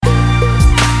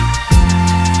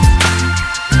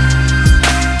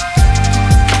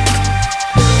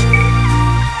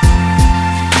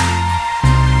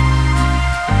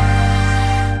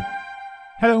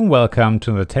welcome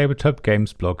to the Tabletop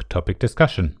Games blog topic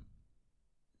discussion.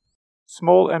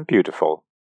 Small and beautiful.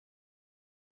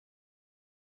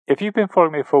 If you've been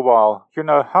following me for a while, you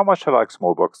know how much I like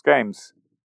small box games.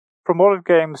 From wallet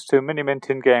games to mini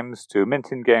mint-in games to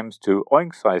mint-in games to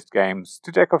oink-sized games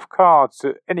to deck of cards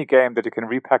to any game that you can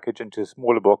repackage into a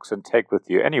smaller box and take with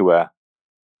you anywhere.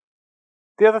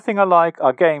 The other thing I like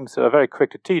are games that are very quick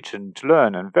to teach and to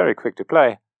learn and very quick to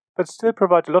play, but still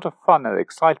provide a lot of fun and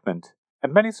excitement,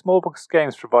 and many small box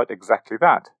games provide exactly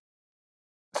that.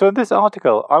 So in this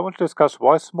article, I want to discuss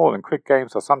why small and quick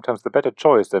games are sometimes the better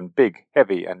choice than big,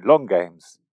 heavy and long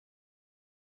games.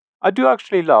 I do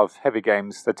actually love heavy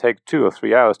games that take 2 or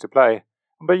 3 hours to play,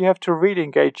 but you have to really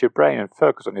engage your brain and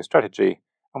focus on your strategy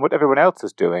and what everyone else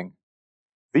is doing.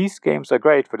 These games are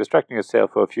great for distracting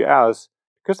yourself for a few hours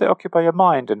because they occupy your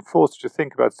mind and force you to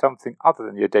think about something other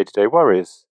than your day-to-day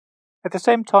worries. At the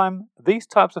same time, these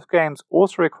types of games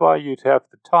also require you to have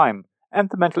the time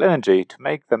and the mental energy to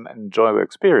make them an enjoyable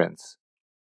experience.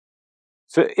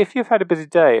 So if you've had a busy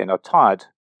day and are tired,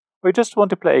 or you just want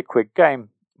to play a quick game,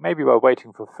 maybe while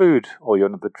waiting for food, or you're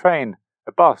on the train,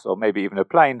 a bus, or maybe even a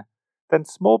plane, then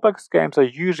small box games are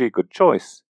usually a good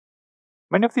choice.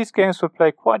 Many of these games will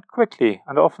play quite quickly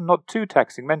and are often not too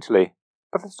taxing mentally,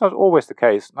 but that's not always the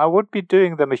case, and I would be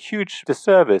doing them a huge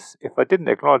disservice if I didn't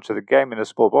acknowledge that a game in a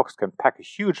small box can pack a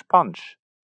huge punch.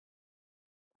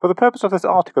 For the purpose of this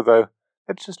article, though,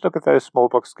 let's just look at those small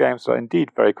box games that are indeed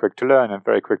very quick to learn and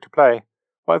very quick to play,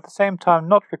 while at the same time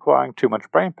not requiring too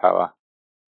much brain power.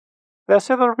 There are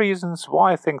several reasons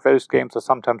why I think those games are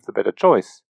sometimes the better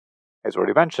choice. As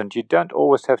already mentioned, you don't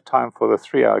always have time for the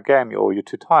 3-hour game or you're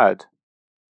too tired.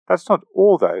 That's not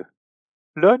all, though.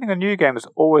 Learning a new game is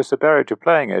always a barrier to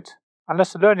playing it,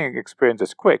 unless the learning experience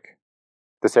is quick.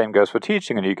 The same goes for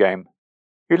teaching a new game.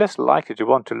 You're less likely to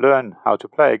want to learn how to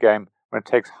play a game when it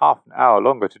takes half an hour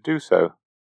longer to do so.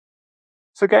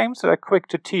 So games that are quick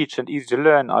to teach and easy to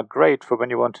learn are great for when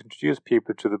you want to introduce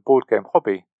people to the board game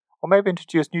hobby, or maybe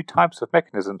introduce new types of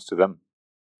mechanisms to them.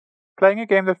 Playing a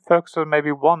game that focuses on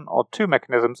maybe 1 or 2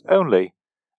 mechanisms only,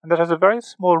 and that has a very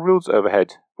small rules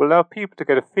overhead, will allow people to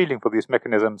get a feeling for these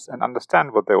mechanisms and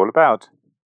understand what they're all about.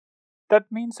 That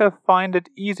means they'll find it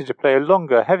easy to play a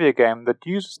longer, heavier game that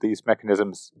uses these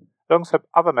mechanisms, alongside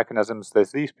other mechanisms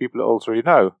that these people already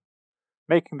know,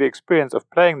 making the experience of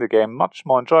playing the game much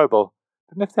more enjoyable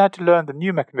than if they had to learn the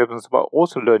new mechanisms while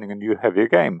also learning a new, heavier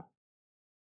game.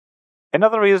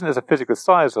 Another reason is the physical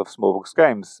size of small box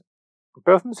games,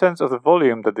 both in the sense of the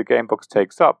volume that the game box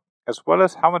takes up, as well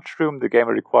as how much room the game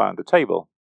will require on the table.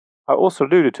 I also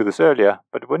alluded to this earlier,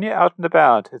 but when you're out and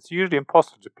about, it's usually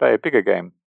impossible to play a bigger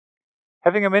game.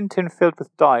 Having a mint-in filled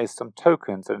with dice, some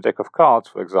tokens, and a deck of cards,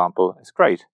 for example, is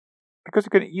great, because you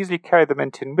can easily carry the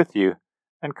mint-in with you,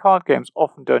 and card games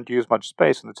often don't use much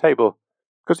space on the table,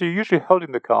 because you're usually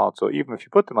holding the cards, or even if you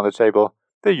put them on the table,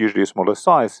 they're usually a smaller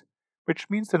size, which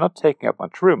means they're not taking up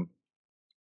much room.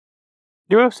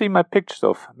 You will have seen my pictures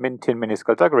of Mint-in Mini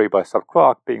Skullduggery by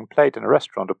Subquark being played in a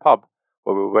restaurant or pub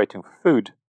while we were waiting for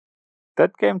food.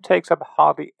 That game takes up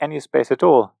hardly any space at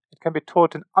all. It can be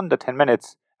taught in under 10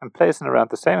 minutes and plays in around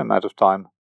the same amount of time.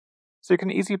 So you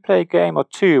can easily play a game or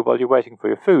 2 while you're waiting for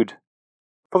your food.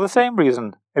 For the same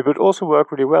reason, it would also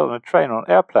work really well on a train or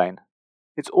an airplane.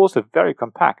 It's also very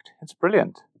compact. It's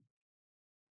brilliant.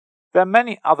 There are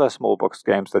many other small box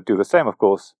games that do the same, of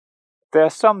course. There are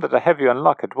some that are heavier on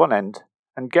luck at one end,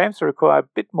 and games that require a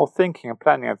bit more thinking and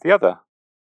planning at the other.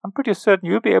 I'm pretty certain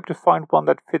you'll be able to find one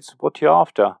that fits what you're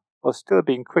after, while still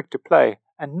being quick to play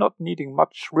and not needing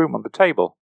much room on the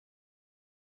table.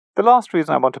 The last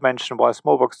reason I want to mention why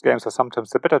small box games are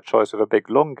sometimes the better choice over big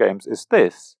long games is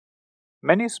this.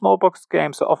 Many small box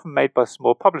games are often made by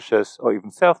small publishers or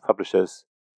even self-publishers.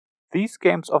 These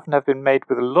games often have been made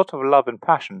with a lot of love and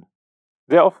passion.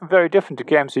 They are often very different to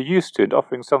games you're used to and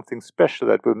offering something special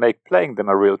that will make playing them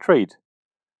a real treat.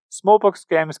 Small box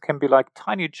games can be like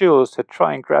tiny jewels that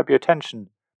try and grab your attention,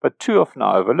 but too often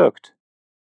are overlooked.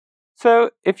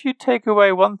 So, if you take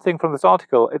away one thing from this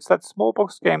article, it's that small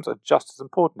box games are just as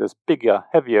important as bigger,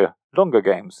 heavier, longer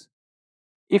games.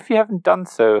 If you haven't done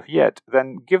so yet,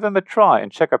 then give them a try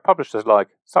and check out publishers like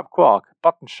Subquark,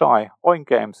 Button Shy, Oink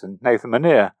Games and Nathan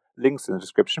Manier. Links in the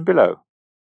description below.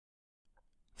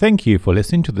 Thank you for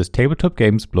listening to this Tabletop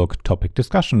Games blog topic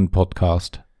discussion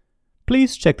podcast.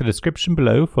 Please check the description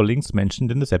below for links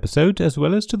mentioned in this episode, as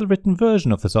well as to the written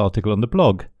version of this article on the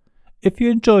blog. If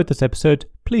you enjoyed this episode,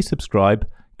 please subscribe,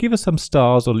 give us some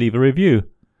stars or leave a review.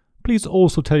 Please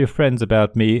also tell your friends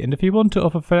about me, and if you want to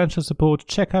offer financial support,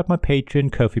 check out my Patreon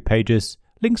and Ko-fi pages,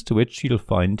 links to which you'll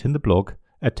find in the blog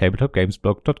at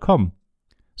tabletopgamesblog.com.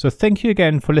 So thank you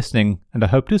again for listening, and I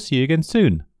hope to see you again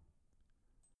soon.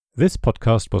 This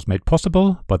podcast was made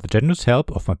possible by the generous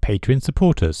help of my Patreon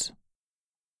supporters.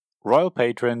 Royal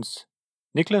Patrons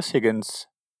Nicholas Higgins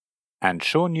and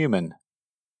Sean Newman.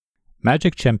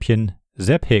 Magic Champion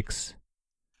Zeb Hicks.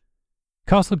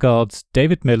 Castle Guards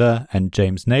David Miller and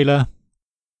James Naylor.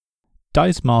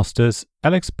 Dice Masters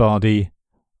Alex Bardi,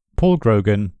 Paul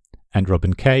Grogan and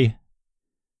Robin Kay.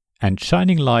 And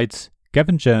Shining Lights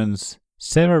Gavin Jones,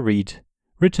 Sarah Reed,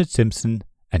 Richard Simpson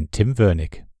and Tim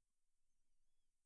Vernick.